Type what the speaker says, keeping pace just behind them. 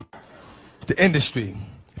The industry,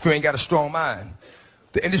 if you ain't got a strong mind,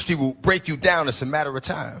 the industry will break you down. It's a matter of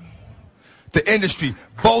time. The industry,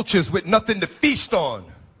 vultures with nothing to feast on.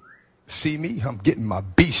 See me? I'm getting my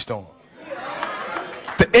beast on.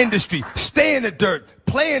 The industry, stay in the dirt,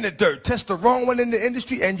 play in the dirt, test the wrong one in the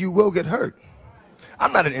industry and you will get hurt.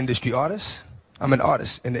 I'm not an industry artist. I'm an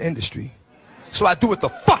artist in the industry. So I do what the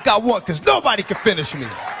fuck I want because nobody can finish me.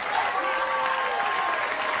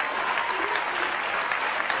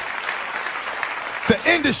 The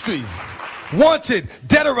industry, wanted,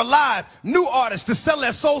 dead or alive, new artists to sell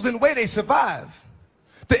their souls in the way they survive.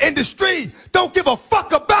 The industry don't give a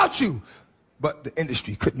fuck about you, but the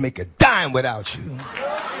industry couldn't make a dime without you.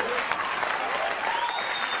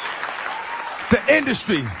 The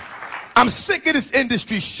industry, I'm sick of this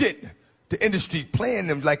industry shit. The industry playing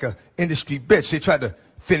them like a industry bitch. They tried to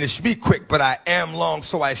finish me quick, but I am long,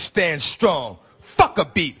 so I stand strong. Fuck a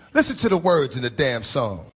beat. Listen to the words in the damn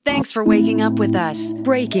song. Thanks for waking up with us.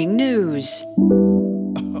 Breaking news.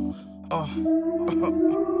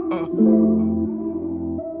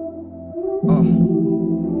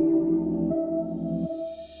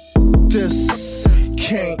 This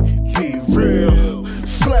can't be real.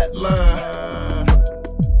 Flatline.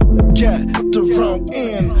 Got the wrong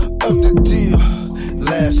end of the deal.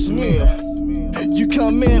 Last meal. You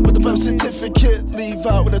come in with a birth certificate, leave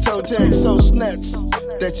out with a toe tag so snatched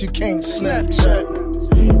that you can't Snapchat.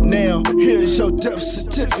 Now, here's your death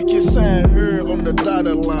certificate, sign her on the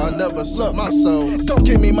dotted line. Never suck my soul. Don't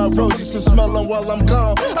give me my roses and smell them while I'm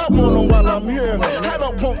gone. I want them while I'm here. I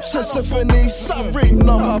don't want your symphony. Sorry,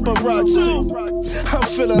 no paparazzi. I'm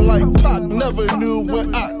feeling like Pac never knew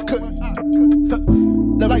what I could.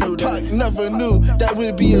 Like Pac never knew that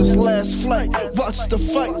would be his last flight. Watch the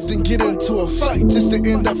fight, then get into a fight just to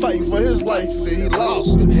end up fighting for his life. Then he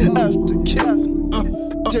lost after kick.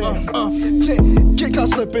 Get caught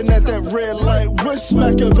slipping at that red light. Wish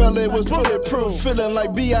Machiavelli was bulletproof. Feeling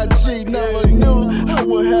like B.I.G. never knew I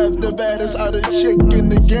would have the baddest out of chick in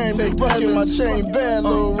the game. They rockin' my chain, bad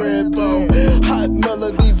little red bone. Hot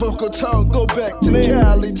melody, vocal tone, go back to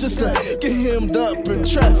Cali just to get hemmed up in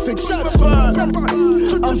traffic. Shots fired.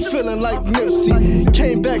 I'm feeling like Nipsey.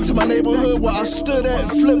 Came back to my neighborhood where I stood at,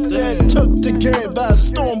 flipped that, took the game by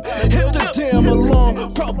storm. Hit the damn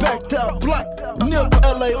alarm, brought back that block. Nip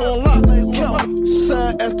LA on lock. Count.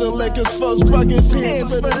 Sign at the Lakers first, rock his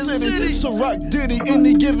hands for the city. So rock Diddy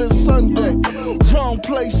any given Sunday. Wrong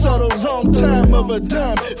place or the wrong time of a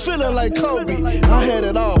dime. Feeling like Kobe. I had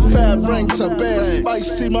it all. 5 rings of bad,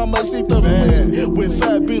 spicy mamacita friend with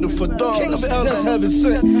 5 beautiful daughters. That's heaven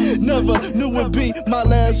sent. Never knew it'd be my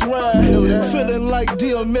last ride. Feeling like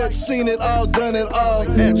DMX, seen it all, done it all.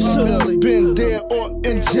 Should've been dead or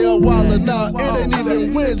in jail while now. It ain't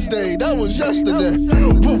even Wednesday. That was yesterday.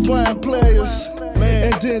 Rewind players.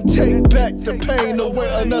 And then take back the pain away.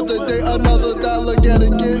 Another day, another dollar, gotta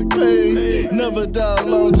get paid. Never die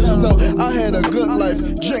alone, just know I had a good life.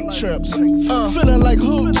 Drink trips, feeling like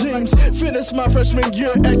hoop dreams. Finished my freshman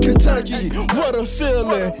year at Kentucky. What a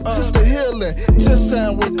feeling, just a healing. Just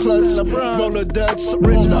signed with Clutch, roller ducks,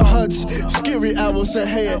 on the huts. Scary hours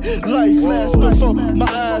ahead, life flashed before my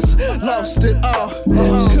eyes. Lost it all.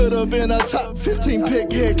 Could've been a top 15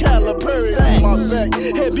 pick, had Calipari on my back.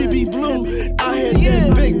 Had BB Blue, I had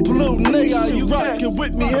Big Blue Nation rockin'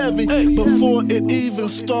 with me heavy before it even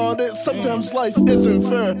started. Sometimes life isn't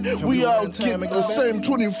fair. We all get the same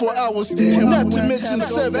 24 hours, not to mention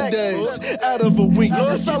 7 days out of a week.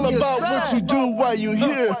 It's all about what you do while you're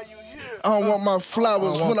here. I don't want my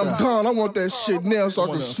flowers when I'm gone. I want that shit now so I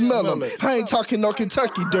can smell them. I ain't talking no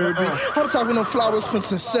Kentucky Derby. I'm talking them flowers for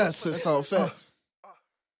success. It's all facts.